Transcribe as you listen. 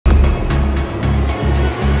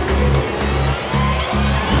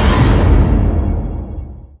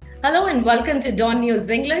and welcome to Dawn News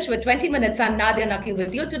English. With 20 minutes, I'm Nadia Naqi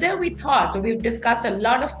with you. Today, we've discussed a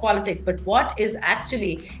lot of politics, but what is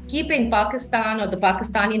actually keeping Pakistan or the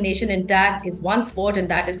Pakistani nation intact is one sport, and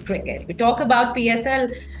that is cricket. We talk about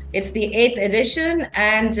PSL. It's the 8th edition,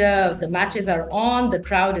 and the matches are on. The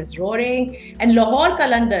crowd is roaring, and Lahore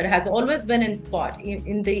Qalandar has always been in spot.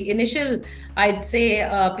 In the initial, I'd say,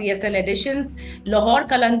 PSL editions, Lahore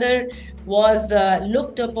Qalandar was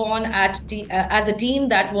looked upon as a team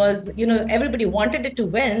that was, everybody wanted it to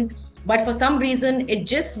win, but for some reason it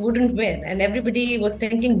just wouldn't win, and everybody was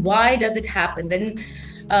thinking, why does it happen? Then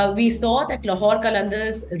we saw that Lahore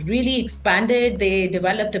Qalandars really expanded. They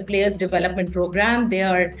developed a players development program. They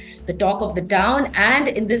are the talk of the town. And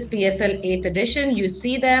in this PSL 8th edition, you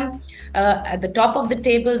see them at the top of the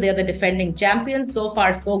table. They're the defending champions. So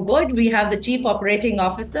far, so good. We have the Chief Operating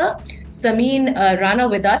Officer, Sameen Rana,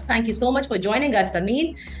 with us. Thank you so much for joining us,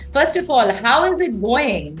 Sameen. First of all, how is it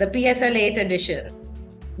going, the PSL 8th edition,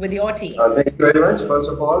 with your team? Thank you very much. First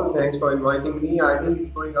of all, thanks for inviting me. I think it's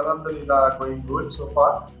going, alhamdulillah, going good so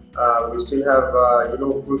far. We still have,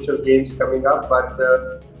 crucial games coming up, but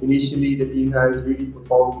initially the team has really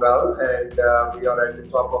performed well, and we are at the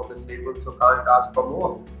top of the table, so can't ask for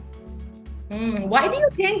more. Why do you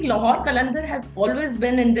think Lahore Qalandar has always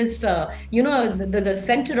been in this, the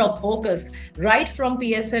center of focus right from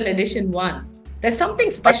PSL Edition 1? There's something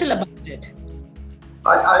special about it.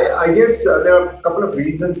 I guess there are a couple of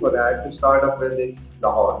reasons for that. To start off with, it's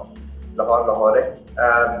Lahore.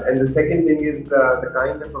 And the second thing is the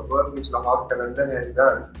kind of a work which Lahore Qalandar has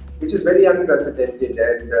done, which is very unprecedented,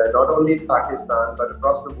 and not only in Pakistan but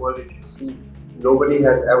across the world. If you see, nobody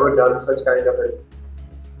has ever done such kind of a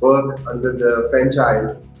work under the franchise.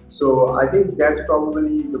 So I think that's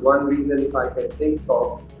probably the one reason, if I can think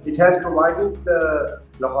of. It has provided the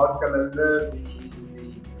Lahore Qalandar the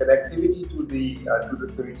connectivity to the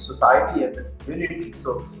civil society and the community.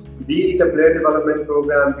 So be it a player development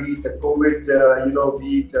program, be it a COVID,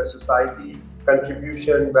 be it a society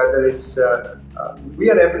contribution, whether it's, we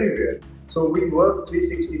are everywhere. So we work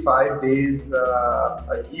 365 days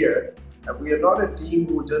a year, and we are not a team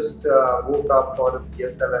who just woke up for the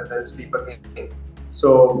PSL and then sleep again.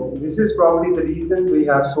 So this is probably the reason we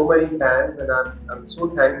have so many fans, and I'm so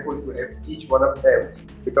thankful to each one of them,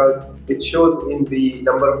 because it shows in the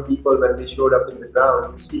number of people when they showed up in the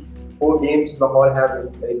ground. You see, 4 games Lahore have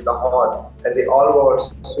in Lahore, and they all were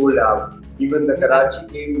sold out. Even the Karachi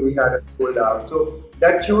game we had it sold out. So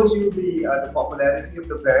that shows you the popularity of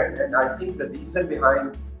the brand, and I think the reason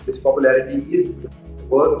behind this popularity is the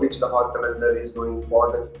work which Lahore Qalandar is doing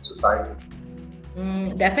for the society.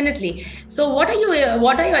 Definitely. So what are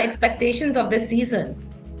your expectations of this season?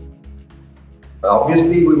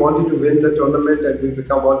 Obviously, we wanted to win the tournament, and we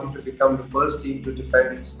wanted to become the first team to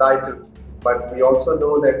defend its title. But we also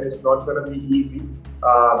know that it's not going to be easy.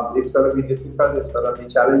 It's going to be difficult. It's going to be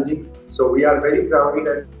challenging. So we are very grounded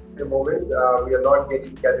at the moment. We are not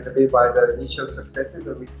getting carried away by the initial successes,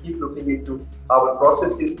 and we keep looking into our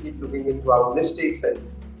processes, keep looking into our mistakes, and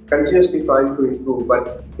continuously trying to improve.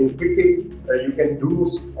 But in cricket, you can do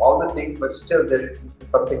all the things, but still there is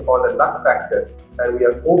something called a luck factor, and we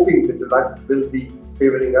are hoping that the luck will be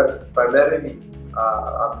favoring us primarily.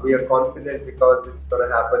 We are confident because it's going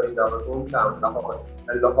to happen in our hometown, Lahore,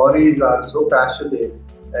 and Lahoris are so passionate,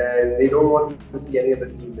 and they don't want to see any other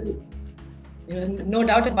team winning. No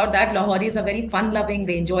doubt about that. Lahoris are very fun-loving.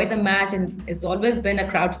 They enjoy the match, and it's always been a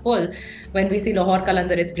crowd full when we see Lahore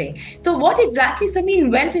Qalandar is playing. So what exactly,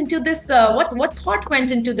 Sameen, went into this? What thought went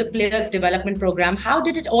into the players development program? How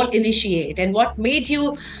did it all initiate, and what made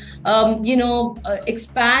you,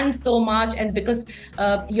 expand so much? And because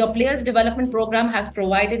your players development program has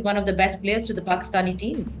provided one of the best players to the Pakistani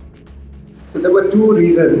team. So there were 2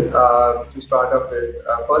 reasons to start off with.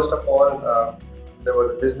 First of all, there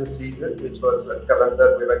was a business reason, which was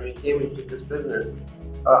Qalandar. When we came into this business,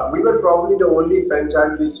 we were probably the only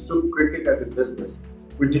franchise which took cricket as a business.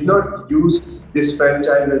 We did not use this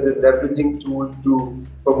franchise as a leveraging tool to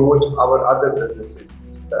promote our other businesses.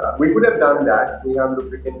 We could have done that. We have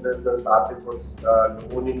lubricant business. Atif was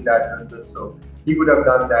owning that business, so he would have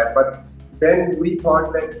done that. But then we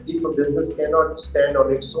thought that if a business cannot stand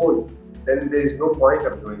on its own, then there is no point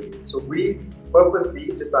of doing it. So we purposely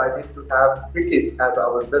decided to have cricket as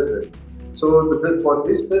our business. So for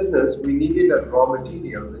this business, we needed a raw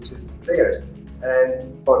material, which is players.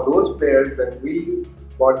 And for those players, when we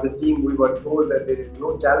bought the team, we were told that there is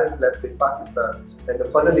no talent left in Pakistan, and the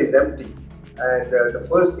funnel is empty. And the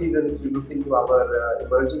first season, if you look into our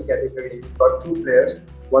emerging category, we got 2 players.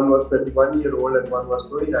 One was 31-year-old and one was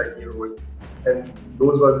 29-year-old. And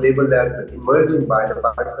those were labeled as emerging by the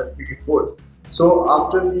Pakistan Cricket Board. So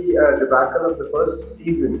after the debacle of the first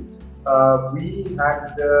season, we didn't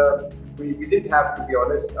have, to be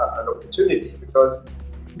honest, an opportunity, because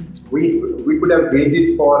we could have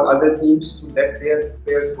waited for other teams to let their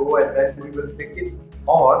players go and then we will pick it,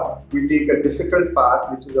 or we take a difficult path,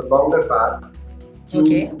 which is a longer path,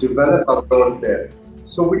 to develop our own player.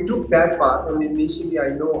 So we took that path, and initially I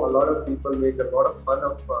know a lot of people make a lot of fun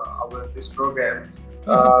of this program.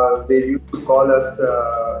 They used to call us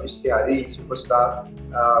Ishtihari superstar,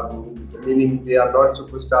 meaning they are not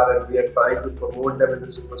superstar and we are trying to promote them as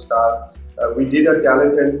a superstar. We did a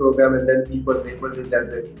talent hunt program, and then people labeled it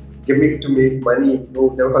as a gimmick to make money.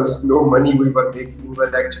 No, there was no money we were making, we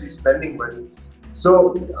were actually spending money.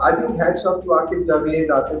 So I think hats off to Akif Javed,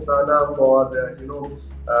 Atif Rana for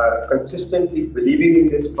consistently believing in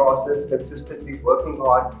this process, consistently working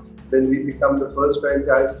hard. Then we become the first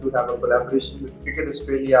franchise to have a collaboration with Cricket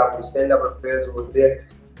Australia. We send our players over there.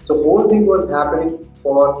 So whole thing was happening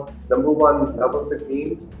for, number one, love of the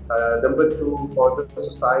game, number two, for the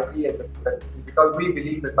society, and because we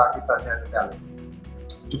believe that Pakistan has a talent.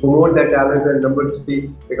 To promote that talent, and number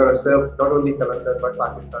three, we're going to serve not only Qalandar but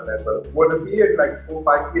Pakistan as well. For the period like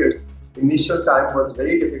 4-5 years, initial time was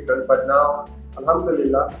very difficult, but now,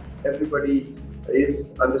 alhamdulillah, everybody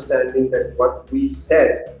is understanding that what we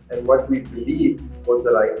said and what we believe was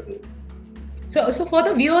the right thing. So for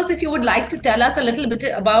the viewers, if you would like to tell us a little bit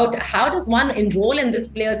about how does one enroll in this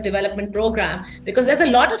players development program, because there's a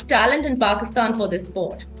lot of talent in Pakistan for this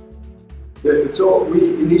sport. Yeah, so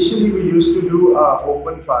initially we used to do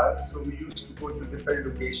open trials. So we used to go to different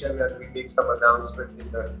locations and we make some announcement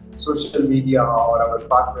in the social media or our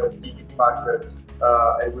partner, TV partner,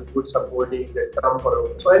 and we put some hoardings that come for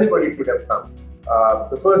open. So anybody could have come.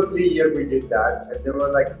 The first 3 years we did that, and there were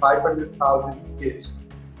like 500,000 kids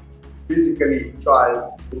physically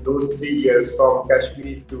trial in those 3 years, from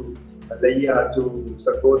Kashmir to Layya to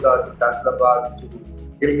Sargodha to Faisalabad to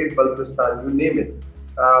Gilgit-Baltistan, you name it.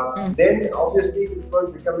 Then obviously it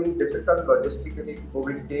was becoming difficult logistically.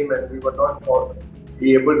 COVID came and we were not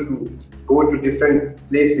able to go to different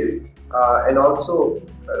places. And also,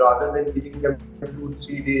 rather than giving them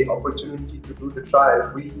 2-3 day opportunity to do the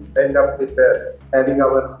trial, we end up with having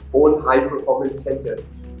our own high performance center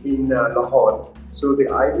in Lahore. So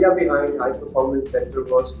the idea behind high performance center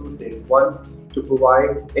was two things. One, to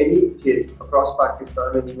provide any kid across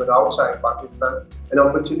Pakistan and even outside Pakistan an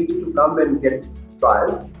opportunity to come and get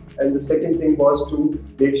trial. And the second thing was to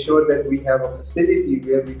make sure that we have a facility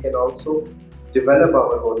where we can also develop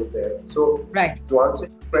our own player. So to answer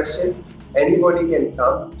your question, anybody can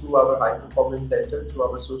come to our high performance center, to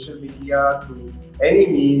our social media, to any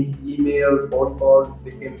means, email, phone calls,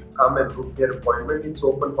 they can come and book their appointment. It's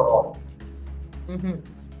open for all.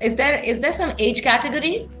 Is there some age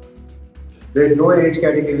category? There is no age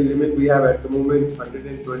category limit. We have at the moment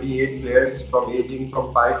 128 players aging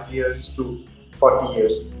from 5 years to 40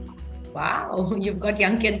 years. Wow, you've got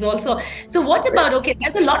young kids also. So what about,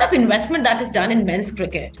 there's a lot of investment that is done in men's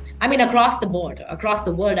cricket. I mean, across the board, across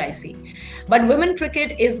the world, I see. But women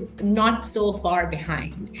cricket is not so far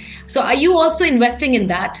behind. So are you also investing in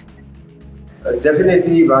that?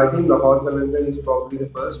 Definitely, I think Lahore Qalandars is probably the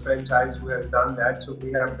first franchise who has done that. So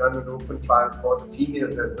we have done an open trial for the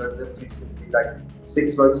females as well just recently, like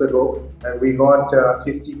 6 months ago. And we got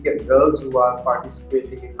 50 girls who are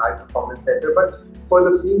participating in high performance center. But for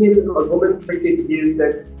the female or women cricket is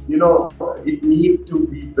that, it needs to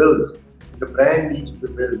be built. The brand needs to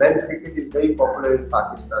be built. Men cricket is very popular in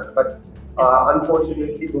Pakistan, but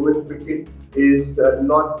unfortunately, women cricket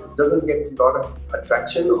doesn't get a lot of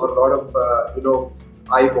attraction or a lot of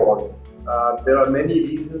eyeballs. There are many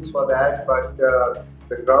reasons for that, but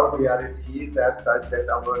the ground reality is as such that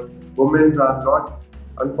our women are not,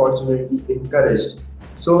 unfortunately, encouraged.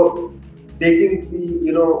 So taking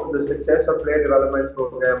the success of player development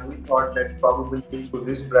program, we thought that probably through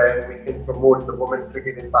this brand we can promote the women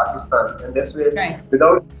cricket in Pakistan, and that's where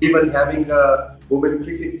without even having a women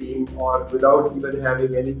cricket team or without even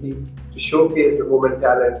having anything to showcase the women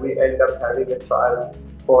talent, we end up having a trial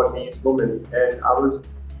for these women. And I was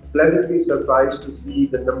pleasantly surprised to see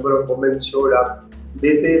the number of women showed up.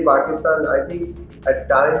 They say Pakistan, I think at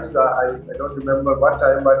times, I don't remember what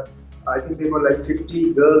time, but I think there were like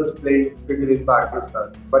 50 girls playing cricket in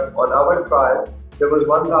Pakistan. But on our trial, there was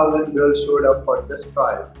 1,000 girls showed up for just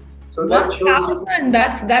trial. So that shows,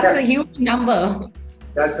 that's a huge number.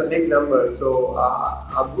 That's a big number. So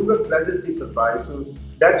we were pleasantly surprised. So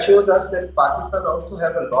that shows us that Pakistan also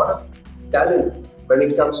have a lot of talent when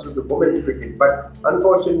it comes to the women cricket. But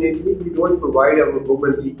unfortunately, we don't provide our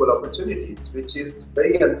women equal opportunities, which is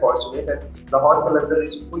very unfortunate. And Lahore Qalandars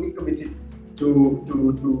is fully committed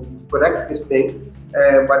to correct this thing.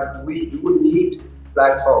 But we do need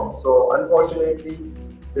platforms. So unfortunately,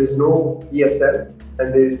 there's no PSL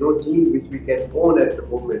and there is no team which we can own at the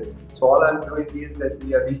moment. So all I'm doing is that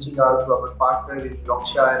we are reaching out to our partner in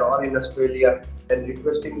Yorkshire or in Australia and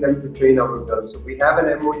requesting them to train our girls. So we have an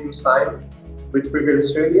MOU signed with Cricket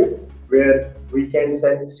Australia where we can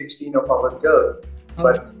send 16 of our girls. Okay.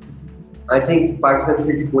 But I think Pakistan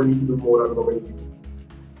Cricket will need to do more on women.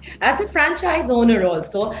 As a franchise owner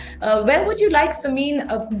also, where would you like, Sameen,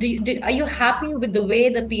 are you happy with the way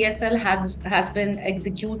the PSL has been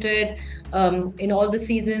executed in all the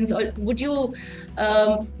seasons, or would you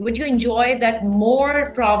enjoy that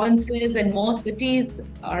more provinces and more cities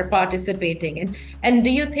are participating? And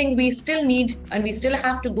do you think we still need and we still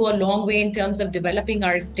have to go a long way in terms of developing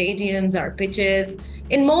our stadiums, our pitches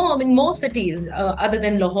in more cities other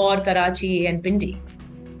than Lahore, Karachi and Pindi?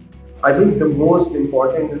 I think the most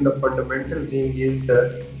important and the fundamental thing is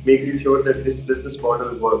making sure that this business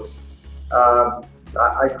model works.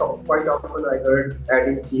 Quite often I heard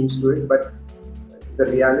adding teams to it, but the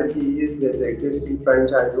reality is that the existing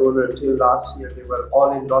franchise owner till last year, they were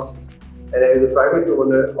all in losses. And as a private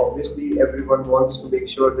owner, obviously everyone wants to make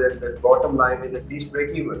sure that the bottom line is at least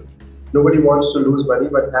break even. Nobody wants to lose money,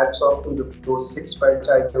 but hats off to those 6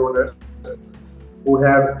 franchise owners who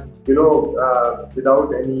have,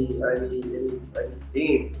 without any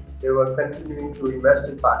gain, they were continuing to invest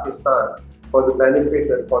in Pakistan for the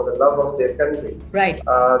benefit and for the love of their country. Right.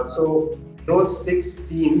 So those 6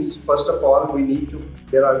 teams, first of all,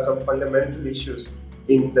 there are some fundamental issues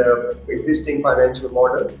in the existing financial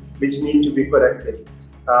model which need to be corrected.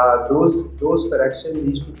 Those corrections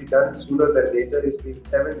need to be done sooner than later. It's been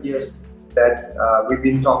 7 years that we've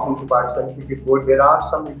been talking to Pakistan Cricket Board. There are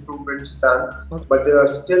some improvements done, but there are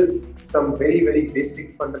still some very, very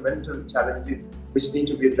basic fundamental challenges which need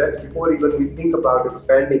to be addressed before even we think about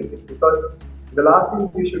expanding this. Because the last thing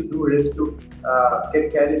we should do is to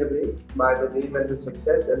get carried away by the name and the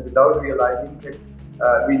success, and without realizing that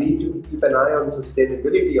we need to keep an eye on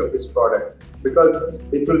sustainability of this product. Because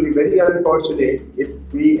it will be very unfortunate if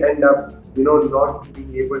we end up, not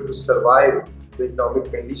being able to survive the economic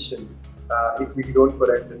conditions if we don't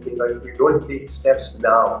correct the thing or if we don't take steps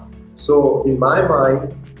now. So in my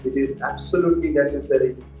mind, it is absolutely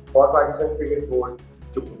necessary for Pakistan Cricket Board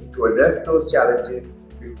to address those challenges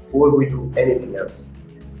before we do anything else.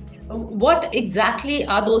 What exactly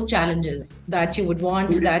are those challenges that you would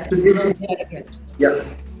want that addressed? Yeah,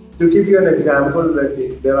 to give you an example,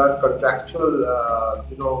 that there are contractual,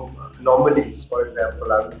 anomalies. For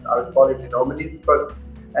example, I would call it anomalies because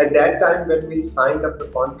at that time when we signed up the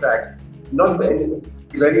contracts, to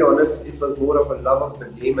be very honest, it was more of a love of the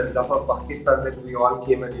game and love of Pakistan that we all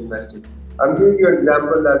came and invested. I'm giving you an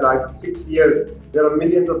example that like 6 years, there are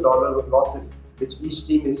millions of dollars of losses which each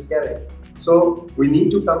team is carrying. So we need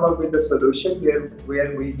to come up with a solution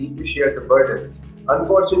where we need to share the burden.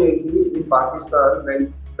 Unfortunately, in Pakistan,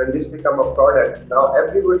 when this become a product, now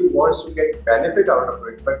everybody wants to get benefit out of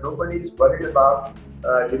it, but nobody is worried about,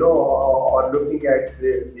 or looking at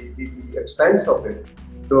the expense of it.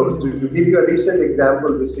 So to give you a recent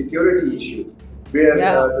example, the security issue, where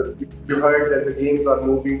you heard that the games are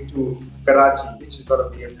moving to Karachi, which is going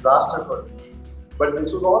to be a disaster for the team. But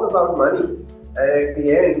this was all about money. And at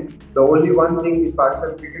the end, the only one thing the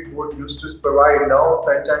Pakistan Cricket Board used to provide, now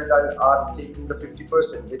franchises are taking the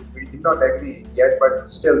 50%, which we did not agree yet, but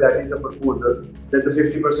still that is a proposal that the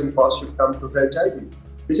 50% cost should come to franchises,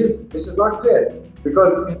 which is not fair,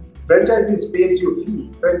 because franchises pays you fee,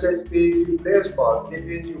 franchise pays you players costs, they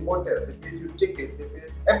pay you hotel, they pay you ticket, they pay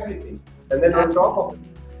everything, and then on top of it,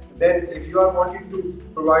 then if you are wanting to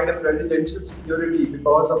provide a presidential security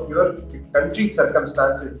because of your country's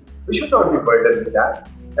circumstances, we should not be burdened with that.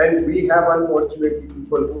 And we have, unfortunately,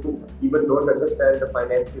 people who even don't understand the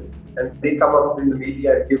finances, and they come up in the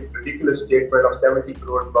media and give ridiculous statement of 70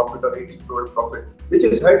 crore profit or 80 crore profit, which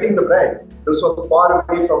is hurting the brand. So far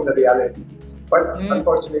away from the reality. But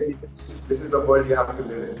unfortunately, this is the world you have to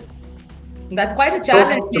live in. That's quite a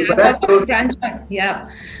challenge. Franchise, yeah.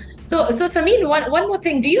 So Sameen, one more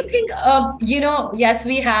thing. Do you think, yes,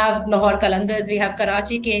 we have Lahore Qalandars, we have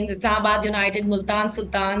Karachi Kings, Islamabad United, Multan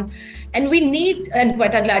Sultan, and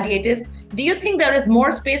Quetta Gladiators. Do you think there is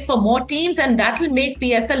more space for more teams, and that will make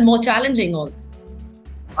PSL more challenging also?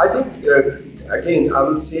 I think, again, I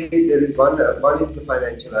will say there is one is the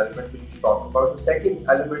financial element which we talk about. The second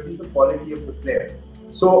element is the quality of the player.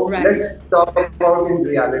 So let's talk about in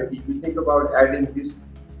reality. We think about adding this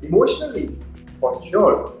emotionally, for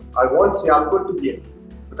sure. I want Sialkot to be a team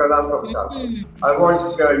because I'm from Sialkot. I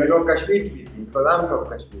want Kashmir to be a team because I'm from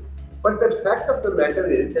Kashmir. But the fact of the matter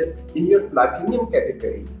is that in your platinum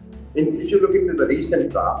category, if you look into the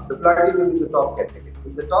recent draft, the platinum is the top category.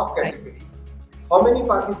 In the top category, how many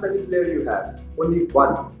Pakistani players you have? Only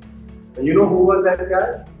one. And you know who was that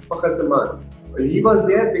guy? Fakhar Zaman. He was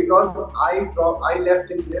there because I left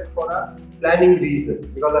him there for a planning reason,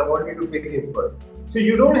 because I wanted to pick him first. So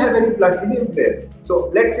you don't have any platinum player.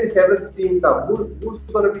 So let's say seventh team come. Who's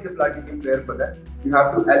going to be the platinum player for that? You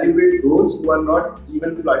have to elevate those who are not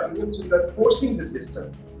even platinum, so that's forcing the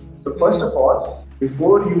system. So first of all,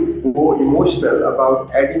 before you go emotional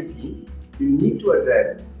about adding teams, you need to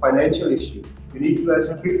address financial issues. You need to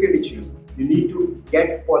address cricket issues. You need to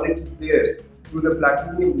get quality players to the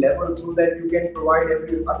platinum level so that you can provide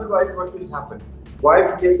everything. Otherwise, what will happen? Why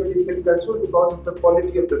PSL is successful? Because of the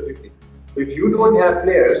quality of the cricket. So if you don't have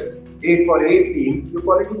players, 8 for 8 teams, your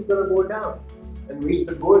quality is going to go down. And which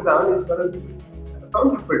the go down is going to be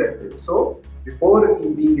counterproductive. So before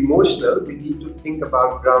being emotional, we need to think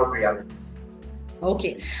about ground realities.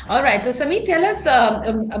 Okay. All right. So, Sameen, tell us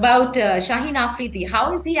about Shaheen Afridi.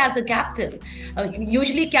 How is he as a captain?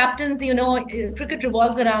 Usually captains, cricket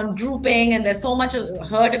revolves around drooping and there's so much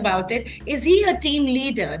heard about it. Is he a team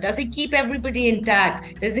leader? Does he keep everybody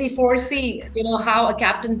intact? Does he foresee, how a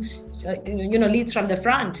captain, leads from the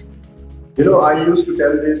front? I used to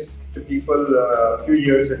tell this to people a few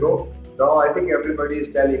years ago. Now I think everybody is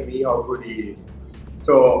telling me how good he is.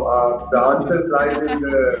 So the answer lies in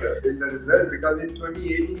the result, because in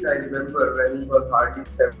 2018 I remember when he was hardly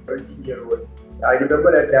 17-year-old. I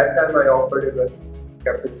remember at that time I offered him as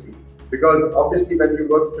captaincy, because obviously when you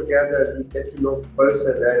work together you get to know the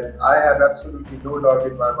person, and I have absolutely no doubt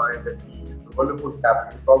in my mind that he is a wonderful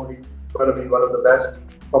captain, probably going to be one of the best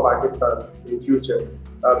for Pakistan in future,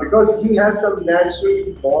 because he has some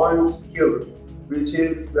naturally born skill which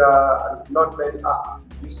is not very.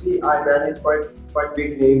 You see, I managed quite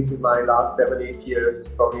big names in my last 7-8 years,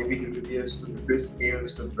 from AB de Villiers to Chris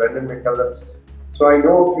Gales to Brendan McCullum. So I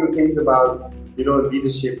know a few things about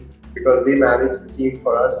leadership, because they manage the team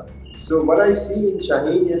for us. So what I see in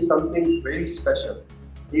Shaheen is something very special.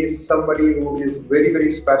 He is somebody who is very,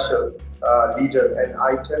 very special leader, and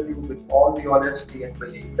I tell you with all the honesty and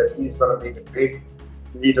belief that he is going to make a great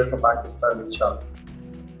leader for Pakistan, inshallah.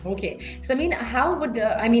 Okay. Sameen, how would,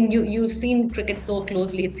 you've seen cricket so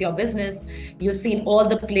closely, it's your business. You've seen all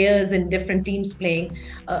the players in different teams playing.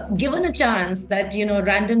 Given a chance that,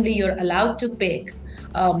 randomly you're allowed to pick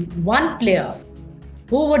one player,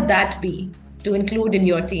 who would that be to include in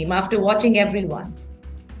your team after watching everyone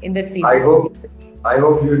in this season? I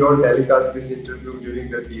hope you don't telecast this interview during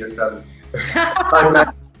the PSL.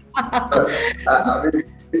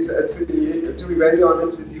 It's actually, to be very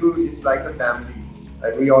honest with you, it's like a family.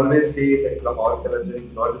 And we always say that Lahore Qalandars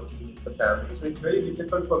is not a team, it's a family. So it's very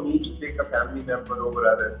difficult for me to pick a family member over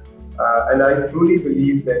other. And I truly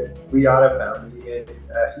believe that we are a family, and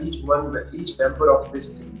each member of this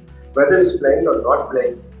team, whether it's playing or not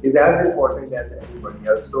playing, is as important as anybody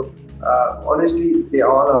else. So honestly, they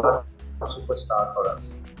all are a superstar for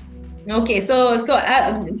us. Okay, so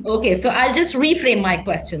I'll just reframe my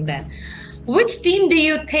question then. Which team do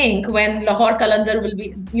you think, when Lahore Qalandar will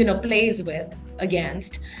be, plays with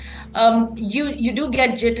against, you do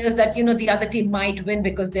get jitters that the other team might win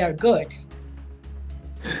because they are good?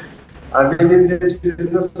 I've been in this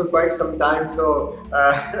business for quite some time, so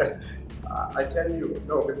I tell you, with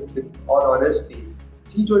all honesty,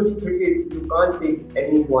 T20 cricket, you can't take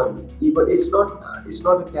anyone. Even it's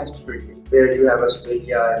not a test cricket where you have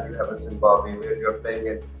Australia and you have a Zimbabwe where you're playing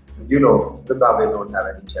it. Zimbabwe don't have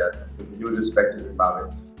any chance. With due respect to Zimbabwe,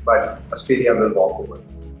 but Australia will walk over.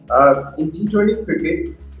 In T20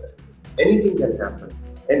 cricket, anything can happen,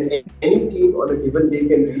 and any team on a given day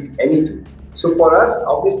can beat any team. So for us,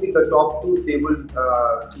 obviously the top two table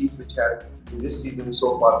teams which has in this season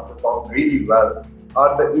so far performed really well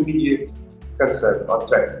are the immediate concern or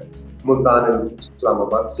threat, Multan and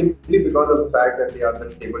Islamabad, simply because of the fact that they are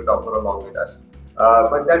the table topper along with us.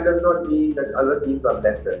 But that does not mean that other teams are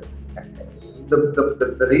lesser.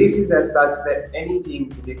 The race is as such that any team,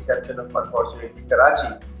 with the exception of unfortunately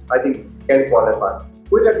Karachi, I think can qualify.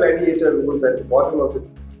 Quetta Gladiator, who is at the bottom of the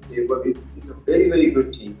table, is a very, very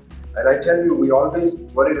good team. And I tell you, we always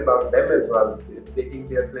worried about them as well, taking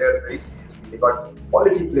their player very seriously. They got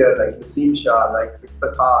quality players like Naseem Shah, like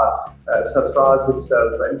Iftikhar, Sarfraz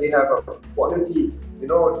himself, and they have a quality,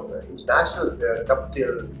 international player,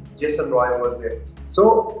 Kaptil, Jason Roy was there.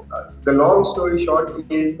 So the long story short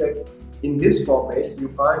is that in this format, you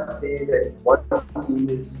can't say that one team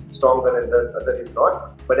is stronger and the other is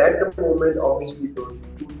not. But at the moment, obviously, those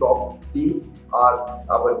two top teams are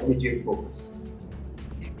our immediate focus.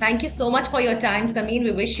 Thank you so much for your time, Sameen.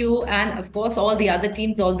 We wish you and, of course, all the other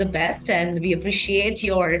teams all the best, and we appreciate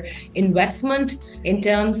your investment in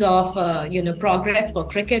terms of progress for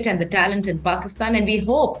cricket and the talent in Pakistan. And we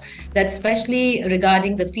hope that, especially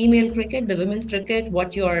regarding the female cricket, the women's cricket,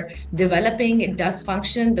 what you're developing, it does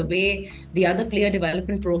function the way the other player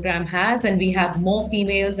development program has, and we have more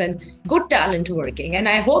females and good talent working. And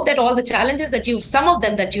I hope that all the challenges that some of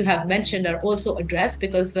them that you have mentioned are also addressed,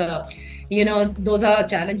 because those are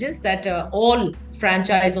challenges that all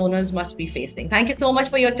franchise owners must be facing. Thank you so much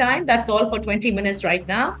for your time. That's all for 20 minutes right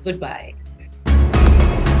now. Goodbye.